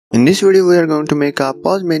In this video, we are going to make a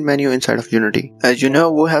pause main menu inside of Unity. As you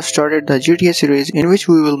know, we have started the GTA series in which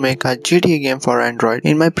we will make a GTA game for Android.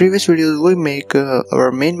 In my previous videos, we make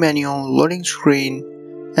our main menu, loading screen,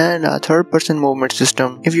 and a third-person movement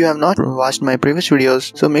system. If you have not watched my previous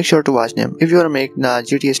videos, so make sure to watch them if you want to make the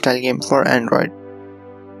GTA style game for Android.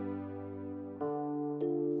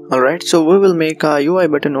 Alright, so we will make a UI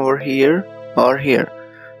button over here or here.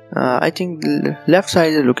 I think the left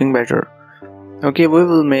side is looking better. Okay, we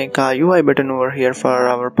will make a UI button over here for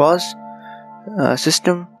our pause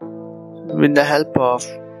system with the help of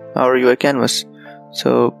our UI canvas.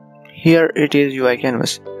 So here it is UI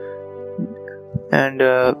canvas, and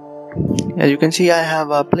as you can see, I have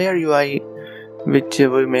a player UI which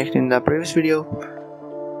we made in the previous video.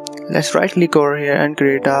 Let's right click over here and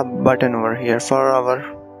create a button over here for our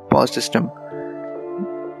pause system.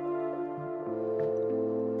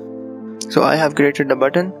 So I have created the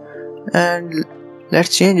button, and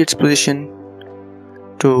let's change its position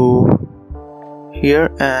to here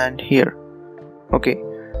and here. Okay,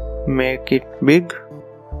 make it big.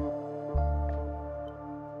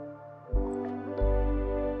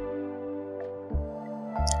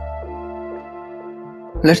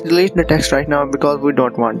 Let's delete the text right now because we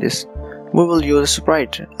don't want this. We will use a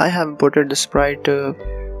sprite. I have imported the sprite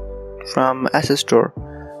from asset store.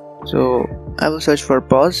 So I will search for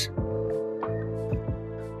pause.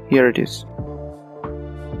 Here it is.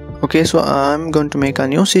 Okay, so I'm going to make a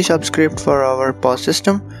new C# script for our pause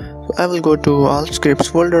system. So I will go to all scripts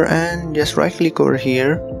folder and just right click over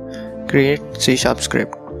here, create C#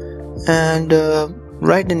 script, and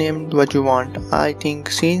write the name what you want. I think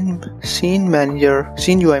scene UI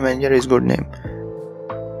manager is good name.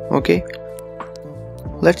 Okay,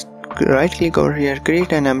 let's right click over here,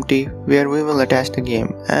 create an empty where we will attach the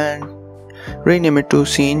game, and rename it to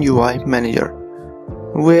scene UI manager,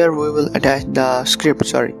 where we will attach the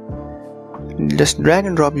script. Just drag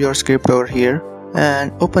and drop your script over here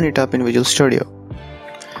and open it up in Visual Studio.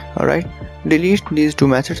 Alright, delete these two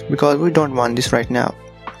methods because we don't want this right now.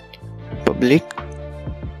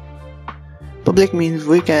 Public means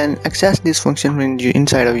we can access this function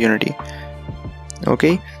inside of Unity.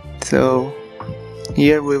 Okay, so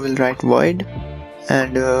here we will write void,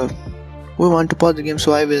 and we want to pause the game,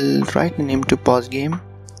 so I will write the name to pause game.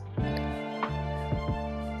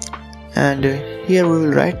 And here we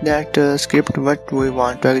will write that script what we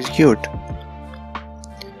want to execute.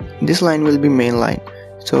 This line will be main line.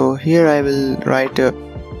 So here I will write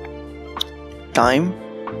time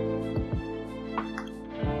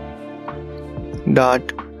dot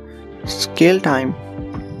scale time.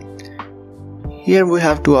 Here we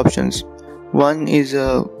have two options. One is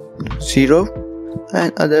 0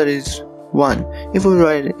 and other is 1. If we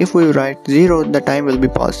write 0, the time will be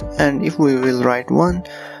paused, and if we will write 1,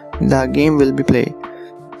 the game will be played.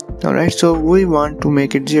 Alright, so we want to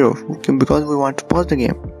make it 0 because we want to pause the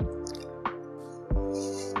game.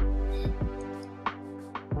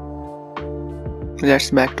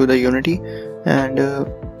 Let's back to the Unity and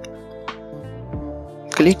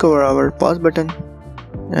click over our pause button,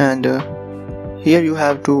 and here you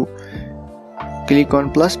have to click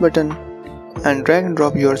on plus button and drag and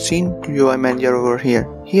drop your scene UI manager over here.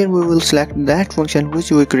 Here we will select that function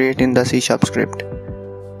which we create in the C# script,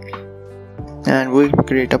 and we'll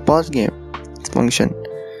create a pause game function.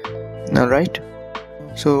 Alright,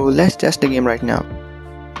 so let's test the game right now.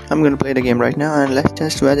 I'm gonna play the game right now and let's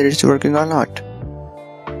test whether it's working or not.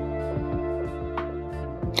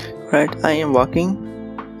 Right, I am walking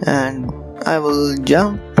and I will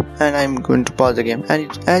jump and I'm going to pause the game,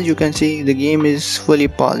 and as you can see, the game is fully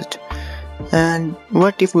paused. And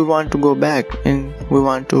what if we want to go back and we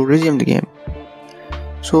want to resume the game?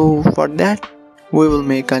 So for that we will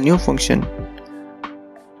make a new function.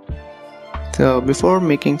 So before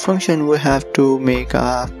making function, we have to make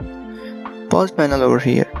a pause panel over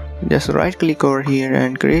here. Just right click over here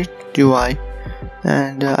and create UI,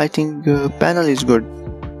 and I think panel is good.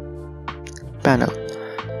 Panel.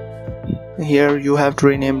 Here you have to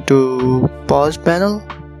rename to pause panel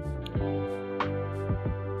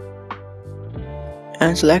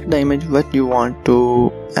and select the image what you want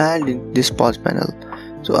to add in this pause panel.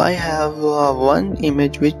 So I have one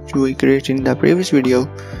image which we created in the previous video,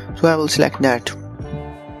 so I will select that,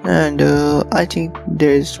 and I think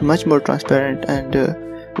there is much more transparent, and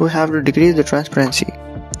we have to decrease the transparency.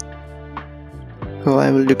 So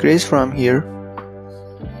I will decrease from here.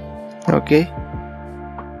 Okay,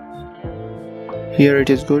 here it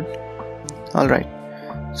is good. Alright,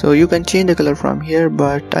 so you can change the color from here,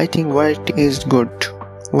 but I think white is good.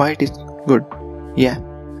 White is good, yeah.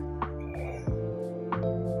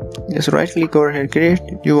 Just right click over here, create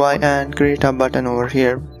UI, and create a button over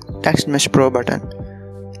here text mesh pro button.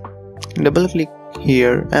 Double click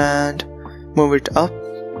here and move it up.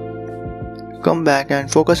 Come back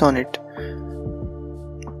and focus on it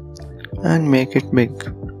and make it big.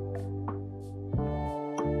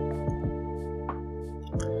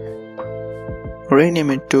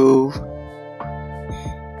 Rename it to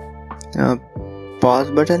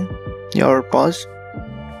pause button, your pause,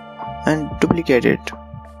 and duplicate it.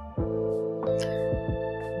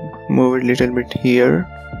 Move it little bit here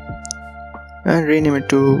and rename it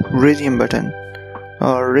to resume button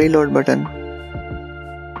or reload button.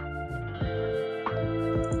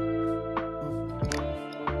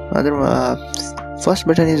 First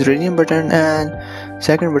button is resume button and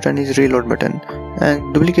second button is reload button,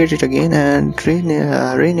 and duplicate it again and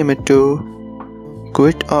rename it to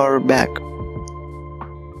quit or back.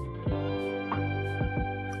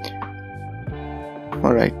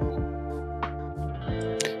 Alright,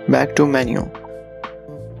 back to menu.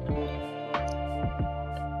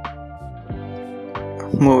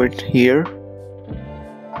 Move it here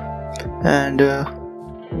and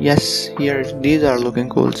yes, here these are looking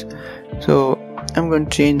cool. So I'm going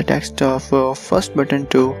to change the text of first button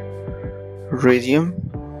to resume.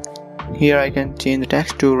 Here I can change the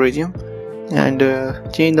text to resume and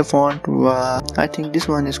change the font. I think this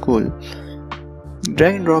one is cool.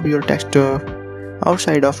 Drag and drop your text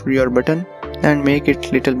outside of your button and make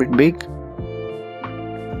it little bit big,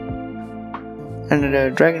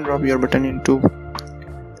 and drag and drop your button into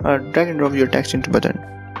drag and drop your text into button.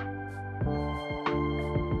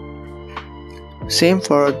 Same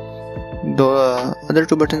for the other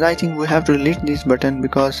two buttons. I think we have to delete this button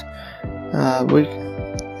because we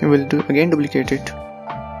will again duplicate it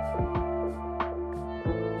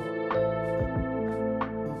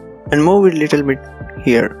and move it little bit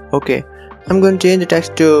here. Okay, I'm going to change the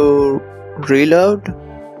text to reload.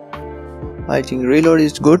 I think reload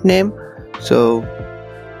is good name. So,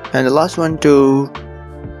 and the last one to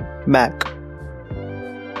back.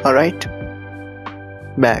 Alright,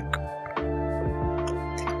 back.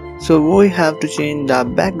 So we have to change the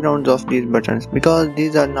backgrounds of these buttons because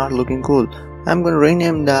these are not looking cool. I'm going to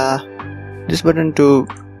rename this button to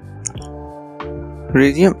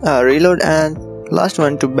resume, reload, and last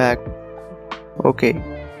one to back. Okay.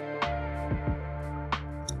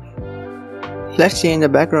 Let's change the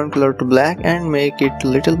background color to black and make it a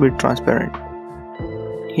little bit transparent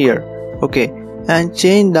here. Okay, and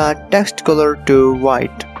change the text color to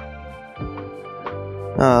white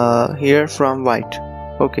here from white.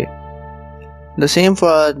 Okay, the same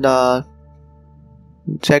for the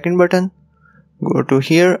second button. Go to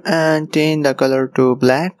here and change the color to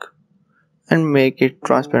black and make it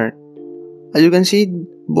transparent. As you can see,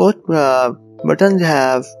 both buttons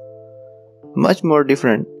have much more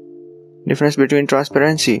difference between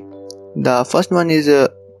transparency. The first one is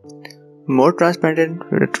more transparent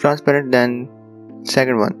than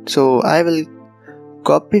second one. So I will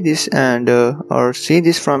copy this and or see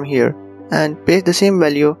this from here and paste the same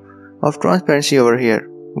value of transparency over here,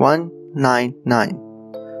 199,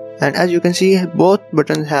 and as you can see, both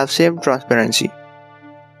buttons have same transparency.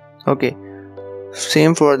 Okay,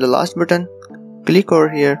 same for the last button. Click over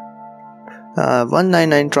here,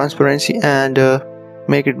 199 transparency, and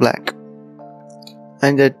make it black,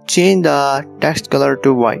 and change the text color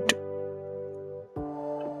to white.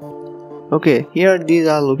 Okay, here these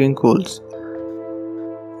are looking cool.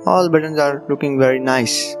 All buttons are looking very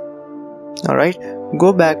nice. Alright,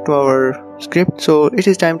 go back to our script. So it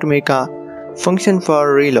is time to make a function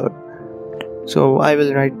for reload. So I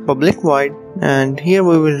will write public void, and here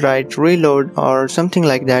we will write reload or something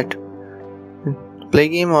like that. Play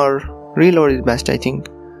game or reload is best, I think.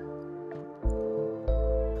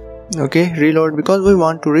 Okay, reload, because we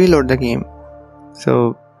want to reload the game.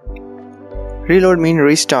 So reload means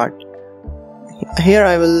restart. Here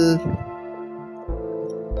I will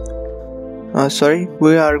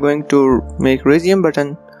we are going to make resume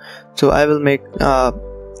button. So I will make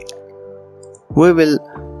we will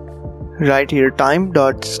write here time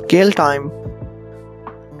dot scale time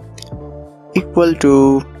equal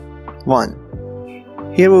to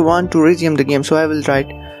 1. Here we want to resume the game, so I will write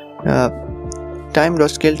time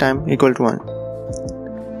dot scale time equal to 1.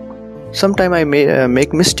 Sometimes I may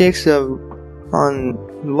make mistakes on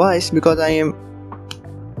voice because I am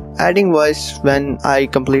adding voice when I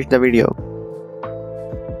complete the video.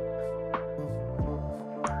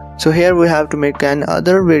 So here we have to make an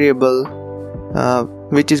other variable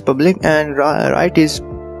which is public, and right is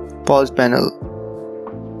pause panel.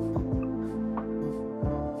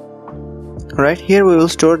 Right, here we will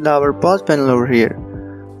store our pause panel over here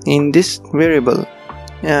in this variable,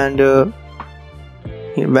 and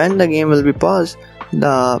when the game will be paused,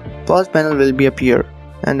 the pause panel will be appear,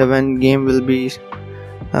 and when game will be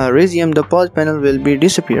resume, the pause panel will be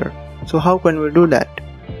disappear. So how can we do that?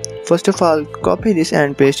 First of all, copy this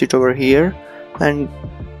and paste it over here and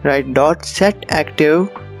write dot set active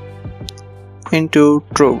into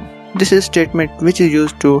true. This is statement which is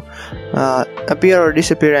used to appear or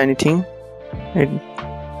disappear anything.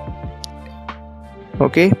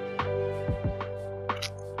 Okay,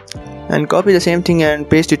 and copy the same thing and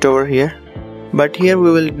paste it over here, but here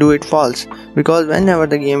we will do it false, because whenever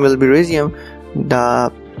the game will be resumed,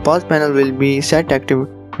 the pause panel will be set active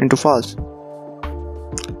into false.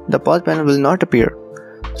 The pause panel will not appear.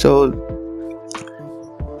 So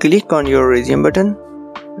click on your resume button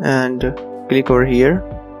and click over here,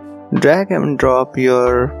 drag and drop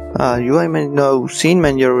your scene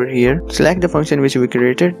manager over here. Select the function which we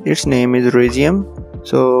created. Its name is resume.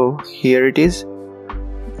 So here it is.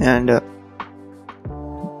 And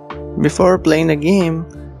before playing the game,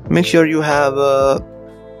 make sure you have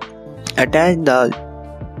attached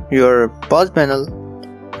your pause panel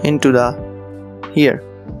into here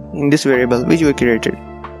in this variable which we created.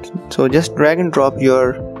 So just drag and drop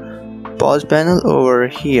your pause panel over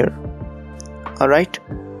here. Alright,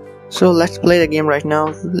 so let's play the game right now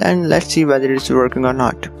and let's see whether it's working or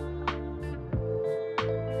not.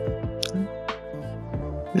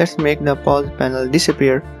 Let's make the pause panel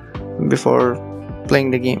disappear before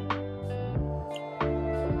playing the game.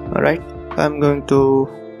 Alright, I'm going to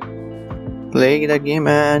play the game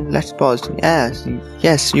and let's pause.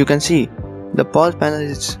 Yes, you can see the pause panel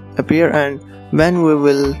is appear, and when we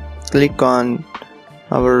will click on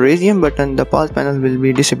our resume button, the pause panel will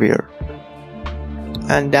be disappear,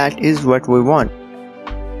 and that is what we want.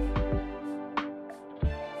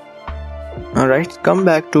 Alright, come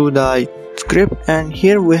back to the script, and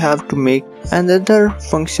here we have to make another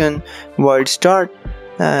function void start.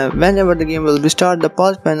 Whenever the game will be start, the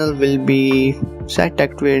pause panel will be set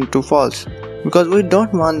active into false, because we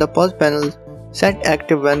don't want the pause panel set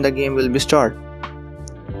active when the game will be start.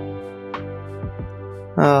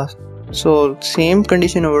 So same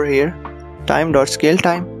condition over here, time.scale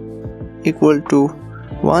time equal to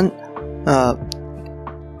 1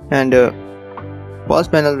 and pause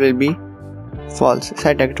panel will be false,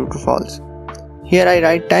 set active to false. Here I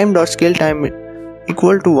write time.scale time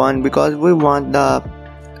equal to 1 because we want the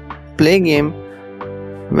play game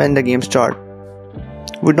when the game start.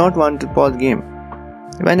 We don't want to pause game.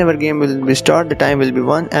 Whenever game will be start, the time will be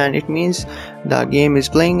 1, and it means the game is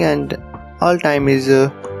playing and all time is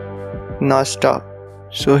not stop.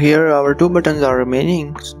 So here our two buttons are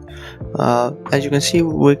remaining. As you can see,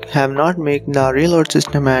 we have not made the reload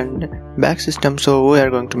system and back system, so we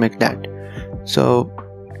are going to make that. So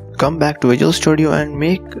come back to Visual Studio and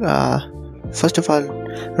make first of all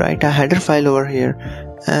write a header file over here,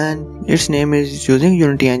 and its name is using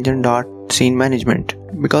Unity Engine .scene management,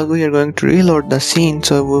 because we are going to reload the scene,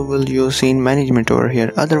 so we will use scene management over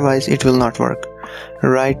here, otherwise it will not work.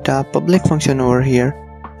 Write a public function over here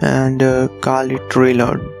and call it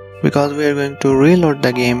reload, because we are going to reload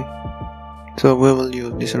the game, so we will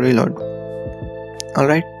use this reload.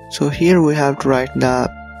 Alright, so here we have to write the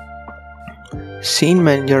scene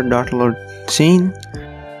manager.load scene,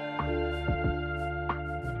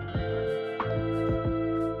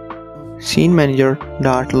 scene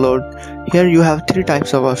manager.load. Here you have three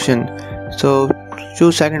types of option, so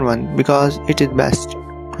choose second one because it is best,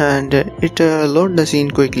 and it load the scene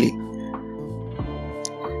quickly.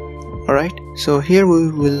 Alright, so here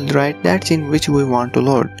we will write that scene which we want to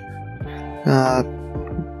load.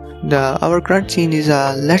 Our current scene is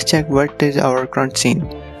let's check what is our current scene.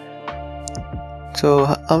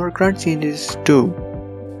 So our current scene is 2,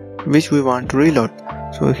 which we want to reload.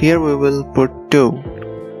 So here we will put 2.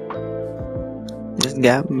 Just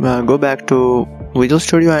go back to Visual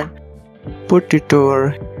Studio and put it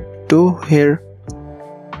over 2 here,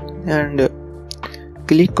 and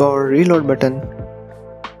click our reload button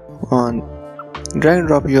on, drag and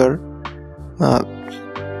drop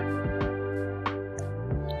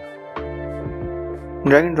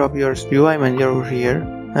your UI manager over here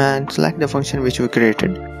and select the function which we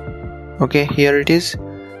created. Okay, here it is,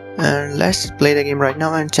 and let's play the game right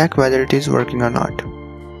now and check whether it is working or not.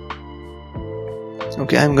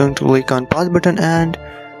 Okay, I'm going to click on pause button and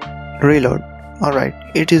reload. Alright,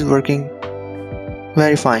 it is working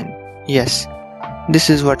very fine. Yes, this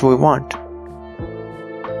is what we want.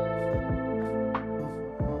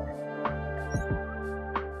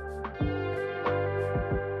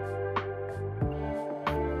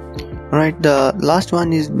 Alright, the last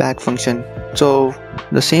one is back function. So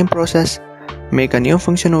the same process, make a new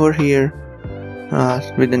function over here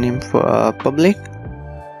with the name for public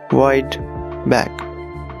void back.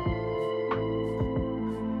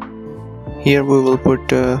 Here we will put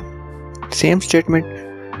same statement.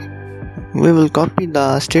 We will copy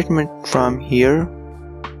the statement from here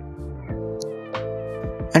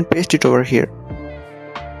and paste it over here.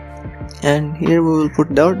 And here we will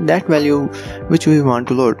put that value which we want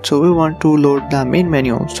to load. So we want to load the main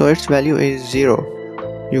menu, so its value is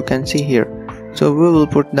 0. You can see here. So we will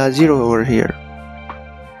put the 0 over here.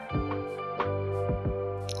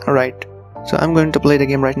 Alright, so I'm going to play the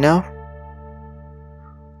game right now.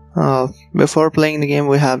 Before playing the game,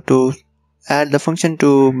 we have to add the function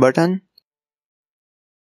to button.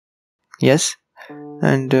 Yes,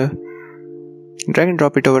 and drag and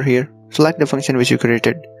drop it over here. Select the function which you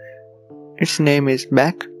created. Its name is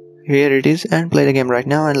back. Here it is, and play the game right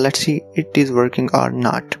now, and let's see it is working or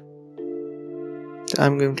not. So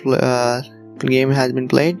I'm going to the game has been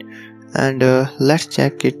played, and let's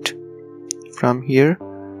check it from here.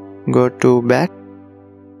 Go to back.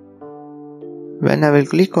 When I will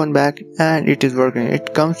click on back, and it is working,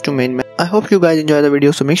 it comes to main menu. I hope you guys enjoy the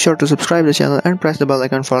video, so make sure to subscribe the channel and press the bell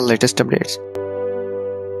icon for latest updates.